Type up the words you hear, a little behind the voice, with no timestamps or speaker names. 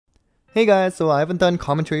Hey guys, so I haven't done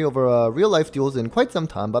commentary over real life duels in quite some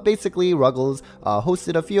time, but basically Ruggles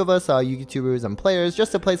hosted a few of us YugiTubers and players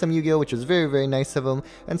just to play some Yu-Gi-Oh, which was very nice of him.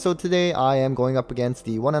 And so today I am going up against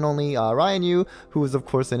the one and only Ryan Yu, who is of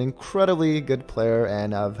course an incredibly good player,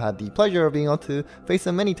 and I've had the pleasure of being able to face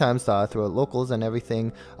him many times throughout locals and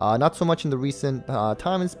everything. Not so much in the recent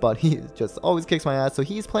times, but he just always kicks my ass. So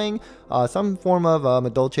he's playing some form of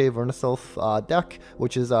Madolche Vernusylph deck,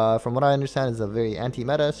 which is from what I understand is a very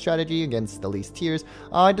anti-meta strategy against the least tiers.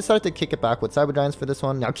 I decided to kick it back with Cyber Dragons for this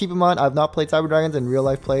one. Now keep in mind, I've not played Cyber Dragons in real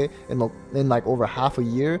life play in like over half a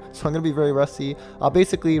year, so I'm gonna be very rusty.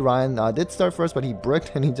 Basically Ryan did start first, but he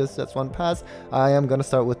bricked and he just sets one pass. I am gonna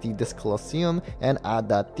start with the Disc Colosseum and add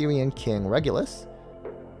that Therian King Regulus.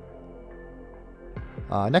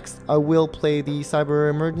 Next, I will play the Cyber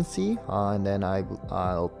Emergency, and then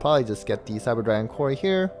I'll probably just get the Cyber Dragon Quarry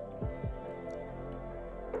here.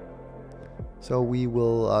 So we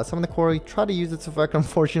will summon the Quarry, try to use its effect.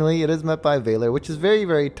 Unfortunately, it is met by Veiler, which is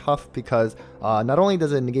very tough because not only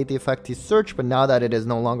does it negate the effect to search, but now that it is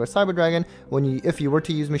no longer Cyber Dragon, if you were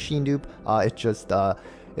to use Machine Dupe, it just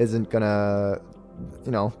isn't gonna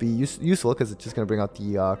be useful because it's just gonna bring out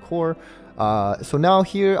the core. So now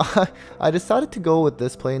here I decided to go with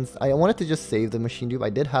this play. I wanted to just save the Machine Dupe. I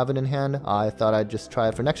did have it in hand. I thought I'd just try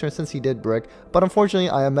it for next turn since he did brick, but unfortunately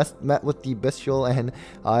I met with the Bestial, and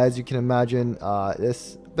as you can imagine,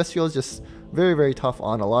 this Bestial is just very tough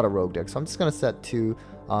on a lot of rogue decks. So I'm just gonna set to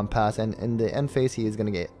pass, and in the end phase he is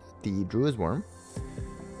gonna get the Druid's Worm.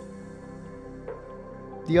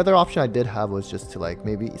 The other option I did have was just to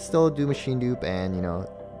maybe still do Machine Dupe, and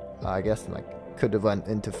I guess could have went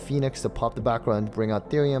into Phoenix to pop the back row and bring out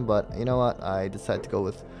Therian, but you know what, I decided to go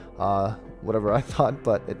with whatever I thought,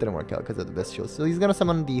 but it didn't work out because of the Bestial. So he's gonna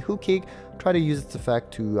summon the Hoot Cake, try to use its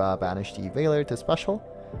effect to banish the Veiler to special.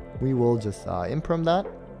 We will just imperm that.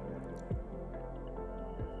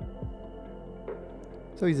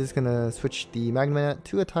 So he's just gonna switch the Magnet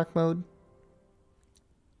to attack mode.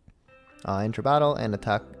 Enter battle and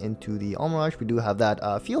attack into the Almirage. We do have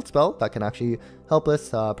that field spell that can actually help us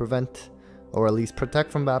prevent or at least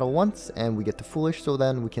protect from battle once, and we get the Foolish, so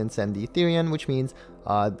then we can send the Therian, which means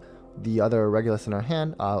the other Regulus in our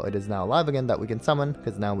hand, it is now alive again that we can summon,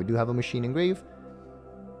 because now we do have a Machine Engrave.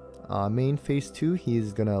 Main phase 2,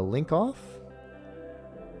 he's gonna link off,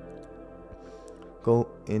 go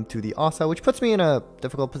into the Asa, which puts me in a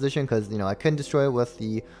difficult position because I couldn't destroy it with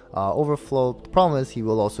the overflow. The problem is he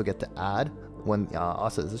will also get to add when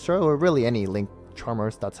Asa is destroyed, or really any link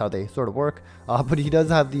charmers, that's how they sort of work. But he does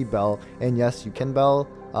have the Bell, and yes, you can Bell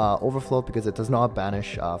overflow because it does not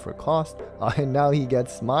banish for cost. And now he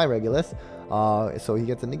gets my Regulus, so he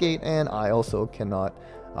gets a negate, and I also cannot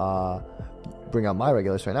bring out my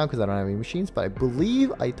Regulus right now because I don't have any machines, but I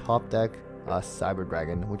believe I top deck Cyber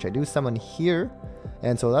Dragon, which I do summon here,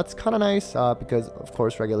 and so that's kind of nice because of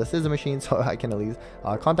course Regulus is a machine, so I can at least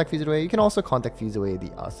contact fuse it away. You can also contact fuse away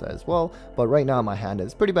the Asa as well, but right now my hand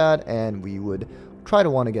is pretty bad, and we would try to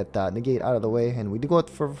want to get that negate out of the way, and we do go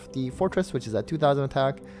for the Fortress, which is at 2000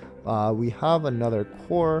 attack. We have another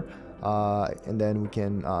core, and then we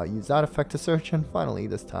can use that effect to search, and finally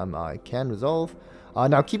this time I can resolve.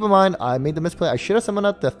 Now keep in mind, I made the misplay. I should have summoned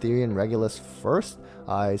up the Therian Regulus first.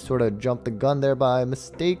 I sort of jumped the gun there by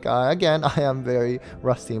mistake. Again, I am very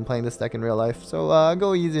rusty in playing this deck in real life, so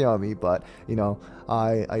go easy on me, but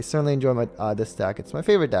I certainly enjoy this deck. It's my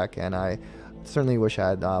favorite deck, and I certainly wish I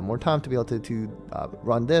had more time to be able to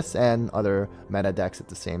run this and other meta decks at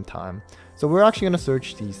the same time. So we're actually going to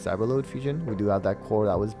search the Cyberload Fusion. We do have that core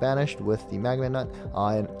that was banished with the Magnet Nut,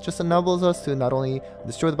 and it just enables us to not only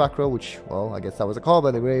destroy the back row, which, well, I guess that was a call by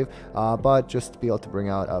the grave, but just to be able to bring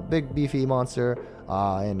out a big beefy monster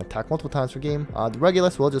and attack multiple times per game. The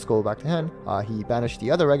Regulus will just go back to hand. He banished the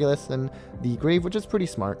other Regulus in the grave, which is pretty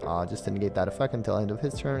smart, just to negate that effect until end of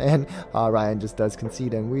his turn, and Ryan just does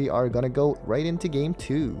concede, and we are going to go right into game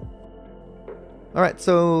 2. Alright,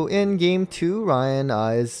 so in game 2, Ryan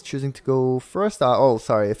is choosing to go first. Oh,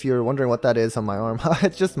 sorry, if you're wondering what that is on my arm,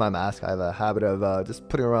 it's just my mask. I have a habit of just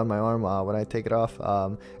putting it around my arm when I take it off.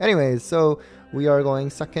 Anyways, so we are going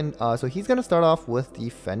second. So he's going to start off with the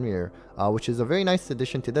Fenrir, which is a very nice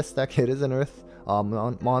addition to this deck. It is an Earth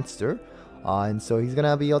monster. And so he's going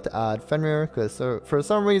to be able to add Fenrir, because for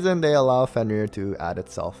some reason they allow Fenrir to add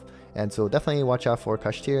itself. And so definitely watch out for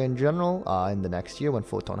Kashtira in general in the next year when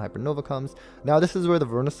Photon Hypernova comes. Now this is where the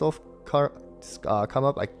Vernusylph come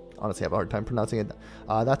up. honestly have a hard time pronouncing it.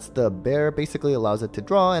 That's the bear, basically allows it to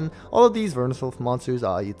draw, and all of these Vernusylph monsters,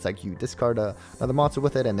 it's like you discard another monster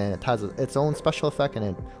with it, and then it has its own special effect, and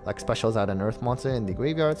it like specials out an earth monster in the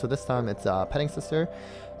graveyard. So this time it's Petting Sister.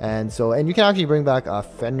 And you can actually bring back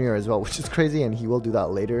Fenrir as well, which is crazy, and he will do that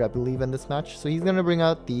later, I believe, in this match. So he's going to bring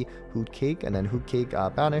out the Hoot Cake, and then Hoot Cake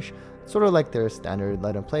banish, sort of like their standard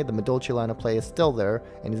line of play. The Madolche line of play is still there,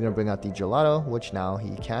 and he's going to bring out the Gelato, which now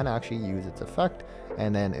he can actually use its effect,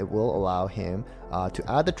 and then it will allow him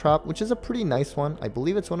to add the Trap, which is a pretty nice one. I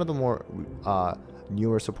believe it's one of the more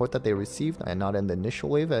newer support that they received, and not in the initial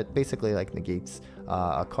wave. It basically like negates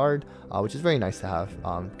a card, which is very nice to have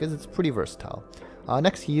because it's pretty versatile.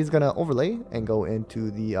 Next, he is going to overlay and go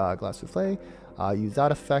into the Glass Souffle, use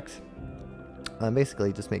that effect, and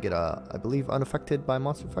basically just make it, I believe, unaffected by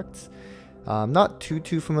monster effects. I'm not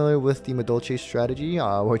too familiar with the Madolche strategy,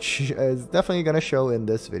 which is definitely going to show in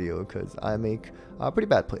this video because I make pretty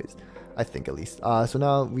bad plays, I think at least. So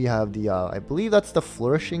now we have the, I believe that's the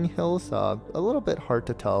Flourishing Hills, a little bit hard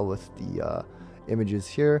to tell with the images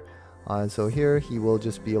here. So here he will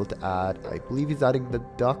just be able to add, I believe he's adding the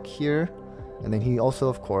duck here. And then he also,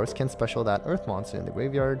 of course, can special that earth monster in the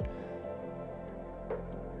graveyard.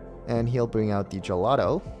 And he'll bring out the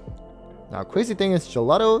Gelato. Now, crazy thing is,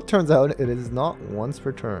 Gelato, turns out, it is not once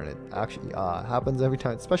per turn. It actually happens every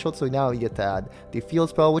time it's special. So now you get to add the Field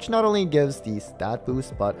Spell, which not only gives the stat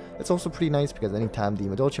boost, but it's also pretty nice because anytime the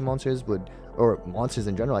Madolche monsters would, or monsters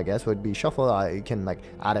in general, I guess, would be shuffled, you can like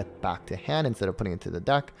add it back to hand instead of putting it to the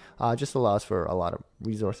deck. Just allows for a lot of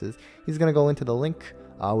resources. He's going to go into the Link,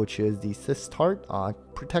 which is the Sistart,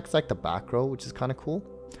 protects like the back row, which is kind of cool,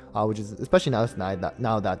 which is especially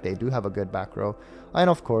now that they do have a good back row. And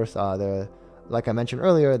of course, like I mentioned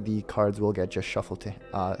earlier, the cards will get just shuffled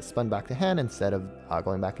to spun back to hand instead of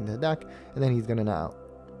going back into the deck. And then he's gonna now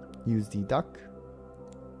use the duck,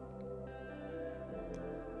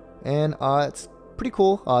 and it's pretty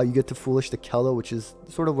cool. You get to Foolish the Kello, which is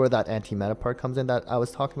sort of where that anti-meta part comes in that I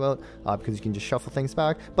was talking about, because you can just shuffle things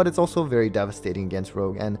back, but it's also very devastating against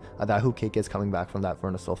Rogue, and that Hoot Cake is coming back from that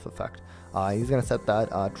Vernusylph effect. He's going to set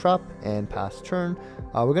that Trap and pass turn.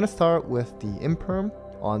 We're going to start with the Imperm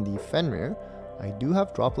on the Fenrir. I do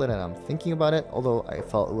have Droplet, and I'm thinking about it, although I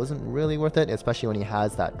felt it wasn't really worth it, especially when he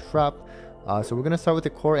has that Trap. So we're going to start with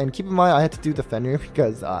the Core, and keep in mind I had to do the Fenrir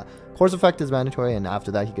because Core's effect is mandatory, and after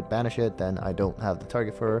that he could banish it. Then I don't have the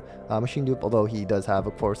target for Machine Dupe, although he does have,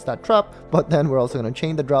 of course, that Trap, but then we're also going to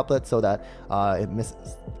chain the Droplet so that it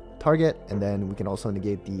misses target, and then we can also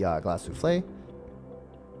negate the Glass Souffle.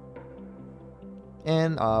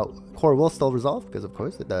 And Core will still resolve because, of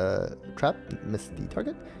course, the Trap missed the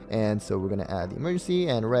target. And so we're going to add the Emergency,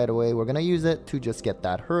 and right away we're going to use it to just get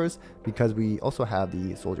that Hers, because we also have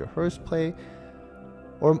the Soldier Hers play.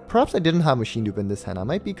 Or perhaps I didn't have Machine Dupe in this hand. I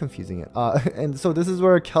might be confusing it. And so this is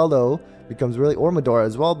where Keldo becomes really, or Medora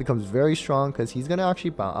as well, becomes very strong, because he's going to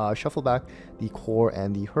actually shuffle back the Core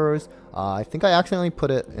and the Hers. I think I accidentally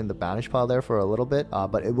put it in the banish pile there for a little bit,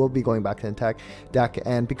 but it will be going back to the deck.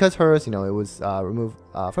 And because Hers, it was removed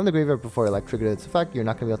from the graveyard before it triggered its effect, you're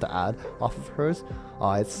not going to be able to add off of Hers.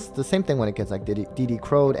 It's the same thing when it gets DD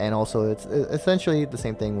Crowed, and also it's essentially the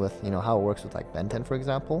same thing with how it works with Ben 10, for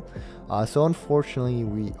example. So unfortunately,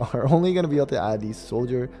 we are only going to be able to add the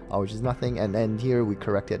Soldier, which is nothing. And then here we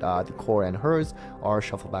corrected the Core and Hers are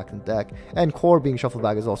shuffled back in the deck, and Core being shuffled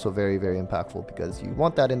back is also very, very impactful because you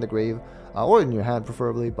want that in the grave, or in your hand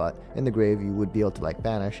preferably, but in the grave you would be able to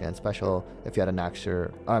banish and special if you had an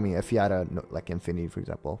Axer, if you had a Infinity, for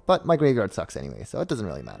example. But my graveyard sucks anyway, so it doesn't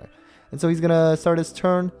really matter. And so he's gonna start his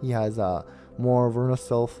turn. He has more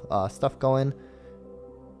Vernusylph stuff going.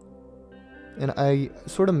 And I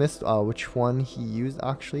sort of missed which one he used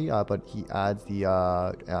actually, but he adds the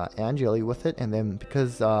Angeli with it, and then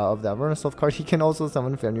because of that Vernusylph card, he can also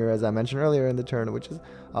summon Fenrir, as I mentioned earlier in the turn, which is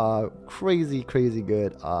crazy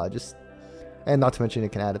good. And not to mention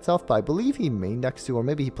it can add itself, but I believe he main decks 2, or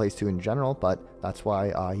maybe he plays 2 in general, but that's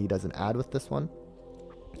why he doesn't add with this one.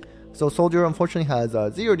 So Soldier unfortunately has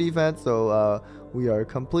 0 defense, so we are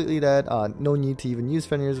completely dead. No need to even use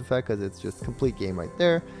Fenrir's effect because it's just complete game right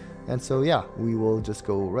there. And so yeah, we will just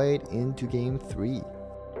go right into game 3.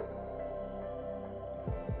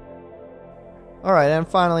 Alright, and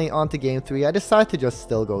finally on to game 3. I decided to just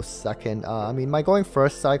still go second. My going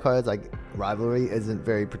first side cards like Rivalry isn't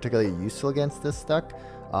very particularly useful against this deck.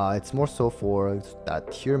 It's more so for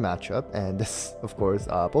that tier matchup, and this, of course,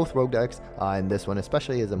 both rogue decks, and this one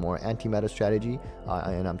especially is a more anti-meta strategy,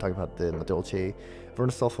 and I'm talking about the Madolche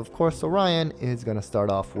Vernusylph, of course. Orion is going to start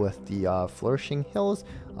off with the Flourishing Hills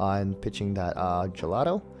and pitching that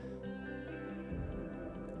Gelato.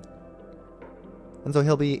 And so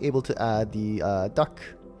he'll be able to add the duck,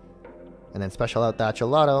 and then special out that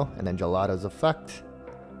gelato, and then gelato's effect.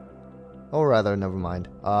 Or rather, never mind.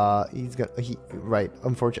 Unfortunately,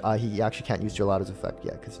 he actually can't use gelato's effect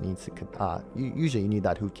yet because he needs to. Usually, you need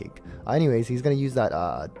that hoot cake. Anyways, he's gonna use that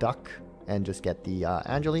duck and just get the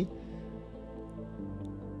Angeli,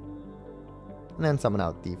 and then summon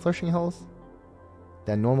out the Flourishing Hills.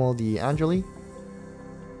 Then normal the Angeli,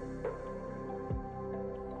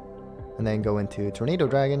 and then go into Tornado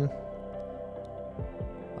Dragon.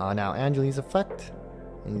 Now Angeli's effect,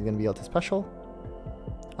 and he's gonna be able to special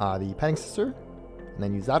the Petting Sister, and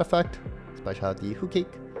then use that effect, special out the Hoot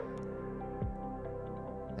Cake,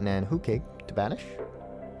 and then Hoot Cake to banish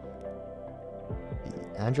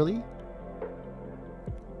the Angeli.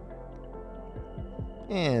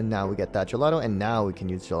 And now we get that gelato, and now we can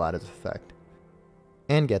use gelato's effect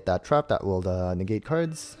and get that trap that will negate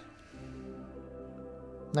cards.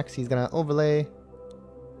 Next, he's gonna overlay,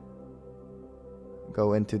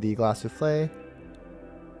 go into the Glass Souffle.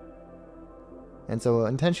 And so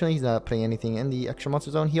intentionally he's not putting anything in the extra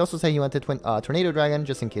monster zone. He also said he went to Tornado Dragon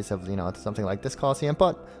just in case of, something like this Coliseum,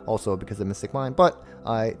 but also because of Mystic Mine. But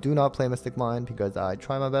I do not play Mystic Mine because I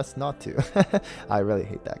try my best not to. I really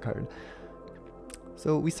hate that card.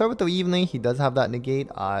 So we start with the evenly. He does have that negate.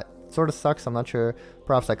 Sort of sucks. I'm not sure.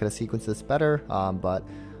 Perhaps I could have sequenced this better. But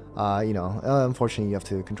unfortunately you have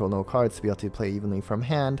to control no cards to be able to play evenly from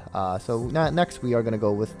hand. So next we are going to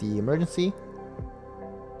go with the emergency.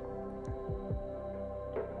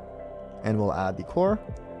 And we'll add the core.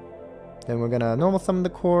 Then we're gonna normal summon the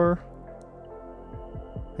core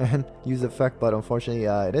and use the effect, but unfortunately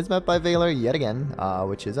it is met by Valor yet again,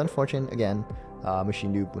 which is unfortunate. Again,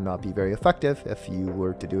 Machine Dupe would not be very effective if you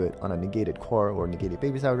were to do it on a negated core or negated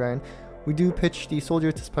Baby Saber Dragon. We do pitch the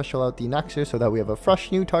soldier to special out the Naxxer so that we have a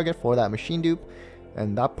fresh new target for that Machine Dupe,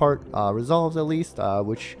 and that part resolves at least,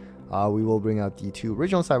 which we will bring out the 2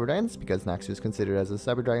 original Cyber Dragons because Naxxer is considered as a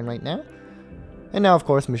Cyber Dragon right now. And now, of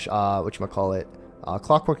course,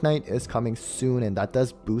 Clockwork Knight is coming soon, and that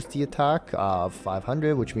does boost the attack of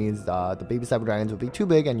 500, which means the Baby Cyber Dragons will be too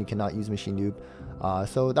big and you cannot use Machine Dupe.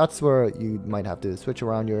 So that's where you might have to switch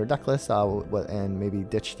around your deck list and maybe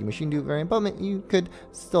ditch the Machine Dupe variant, but you could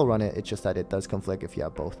still run it. It's just that it does conflict if you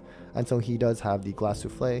have both. And so he does have the Glass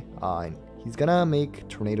Souffle, and he's gonna make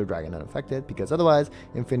Tornado Dragon unaffected because otherwise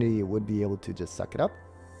Infinity would be able to just suck it up.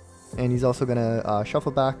 And he's also gonna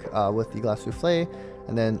shuffle back with the Glass Souffle,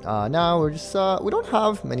 and then now we're just we don't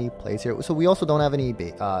have many plays here, so we also don't have any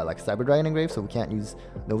like Cyber Dragon engraved, so we can't use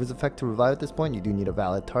Nova's effect to revive at this point. You do need a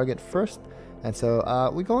valid target first, and so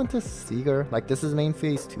we go into Seeger. Like, this is main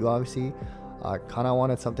phase 2, obviously. Kind of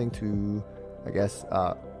wanted something to, I guess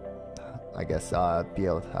be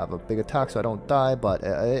able to have a big attack so I don't die, but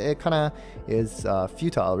it kind of is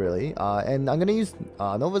futile really. And I'm gonna use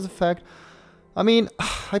Nova's effect. I mean,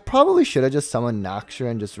 I probably should have just summoned Naxxer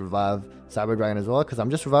and just revive Cyber Dragon as well, because I'm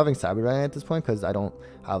just reviving Cyber Dragon at this point because I don't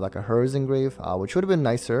have like a Hers engrave, which would have been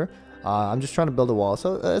nicer. I'm just trying to build a wall,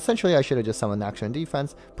 so essentially I should have just summoned Naxxer in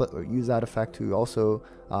defense, use that effect to also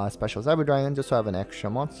special Cyber Dragon just so I have an extra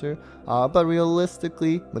monster. But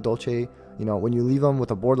realistically, Madolche, when you leave him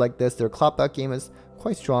with a board like this, their clapback game is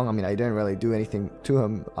quite strong. I mean, I didn't really do anything to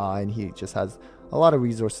him, and he just has a lot of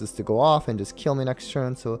resources to go off and just kill me next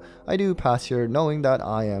turn, so I do pass here knowing that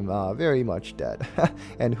I am very much dead.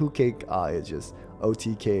 And Hoot Cake is just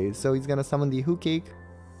OTK, so he's gonna summon the Hoot Cake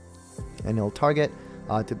and he'll target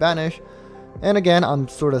to banish. And again, I'm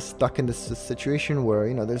sort of stuck in this situation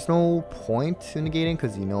where there's no point to negating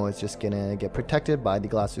because it's just gonna get protected by the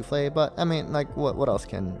Glass Souffle. But I mean, like, what else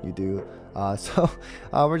can you do? So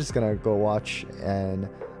we're just gonna go watch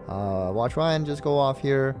Ryan just go off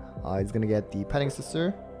here. He's gonna get the Petting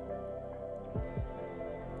Sister,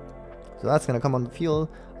 so that's gonna come on the field.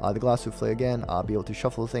 The Glass Souffle again, be able to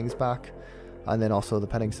shuffle things back, and then also the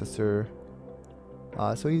Petting Sister.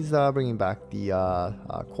 So he's bringing back the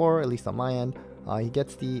core, at least on my end. He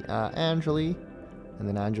gets the Angeli, and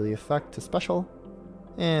then Angeli effect to special,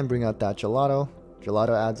 and bring out that Gelato.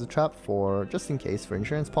 Gelato adds a trap for just in case for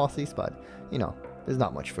insurance policies, but there's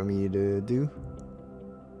not much for me to do.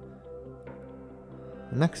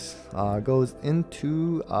 Next goes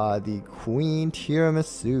into the Queen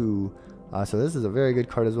Tiramisu. So this is a very good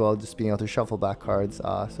card as well, just being able to shuffle back cards.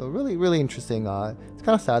 So really interesting. It's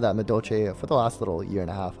kind of sad that Madolche for the last little year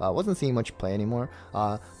and a half wasn't seeing much play anymore.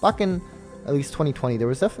 Back in at least 2020, there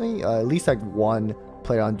was definitely at least like one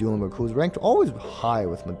player on Duel who was ranked always high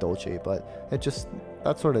with Madolche, but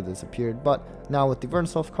that sort of disappeared. But now with the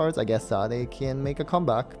Vernusylph cards, I guess they can make a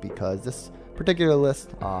comeback because this particular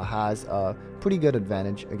list has a pretty good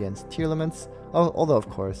advantage against tier limits. Although, of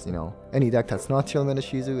course, you know, any deck that's not tier limit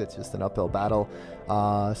Shizu, it's just an uphill battle.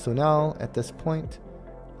 So now, at this point,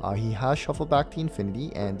 he has shuffled back the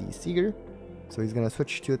Infinity and the Seeger. So he's going to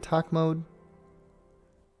switch to attack mode.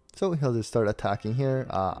 So he'll just start attacking here.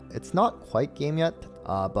 It's not quite game yet,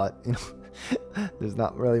 but, you know, there's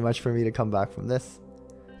not really much for me to come back from this.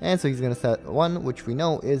 And so he's going to set one, which we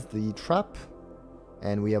know is the Trap.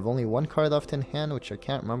 And we have only one card left in hand, which I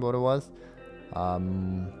can't remember what it was.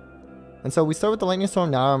 And so we start with the Lightning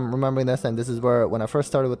Storm. Now I'm remembering this, and this is where, when I first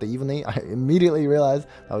started with the Evenly, I immediately realized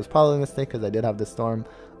that was probably a mistake because I did have the Storm.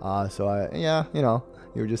 Yeah, you know,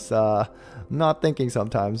 you're just not thinking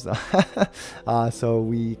sometimes. So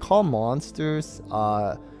we call monsters.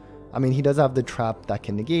 I mean, he does have the Trap that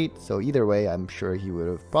can negate, so either way, I'm sure he would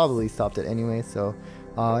have probably stopped it anyway. So,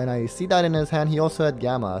 and I see that in his hand. He also had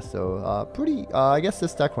Gamma, so I guess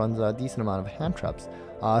this deck runs a decent amount of hand traps.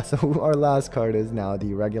 So our last card is now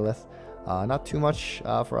the Ruggles. Not too much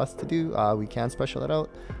for us to do. We can special it out.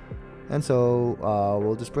 And so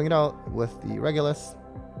we'll just bring it out with the Ruggles.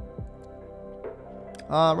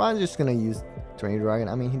 Ryan's just going to use Tornado Dragon.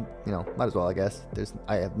 I mean, you know, might as well, I guess.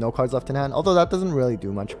 I have no cards left in hand. Although that doesn't really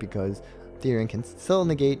do much because Therian can still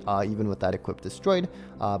negate even with that equip destroyed.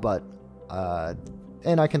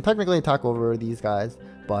 And I can technically attack over these guys,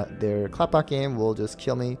 but their clapback game will just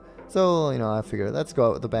kill me. So, you know, I figured let's go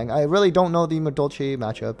out with the bang. I really don't know the Madolche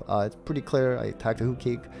matchup. It's pretty clear. I attacked a Hoot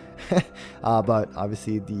Cake. But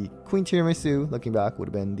obviously the Queen Tiramisu, looking back, would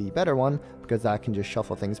have been the better one because that can just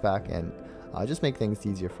shuffle things back and just make things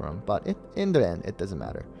easier for him. But in the end, it doesn't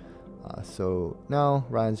matter. So now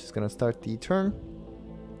Ryan's just going to start the turn.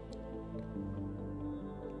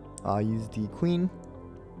 Use the Queen.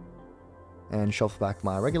 And shuffle back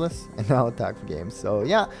my Ruggles, and now attack for game. So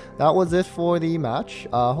yeah, that was it for the match.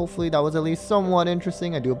 Hopefully that was at least somewhat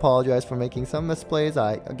interesting. I do apologize for making some misplays.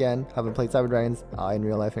 I, again, haven't played Cyber Dragons in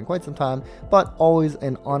real life in quite some time, but always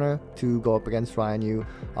an honor to go up against Ryan. You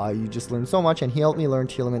just learned so much, and he helped me learn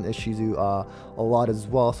Tier Limit Ishizu a lot as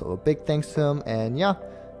well, so a big thanks to him, and yeah,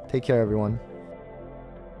 take care everyone.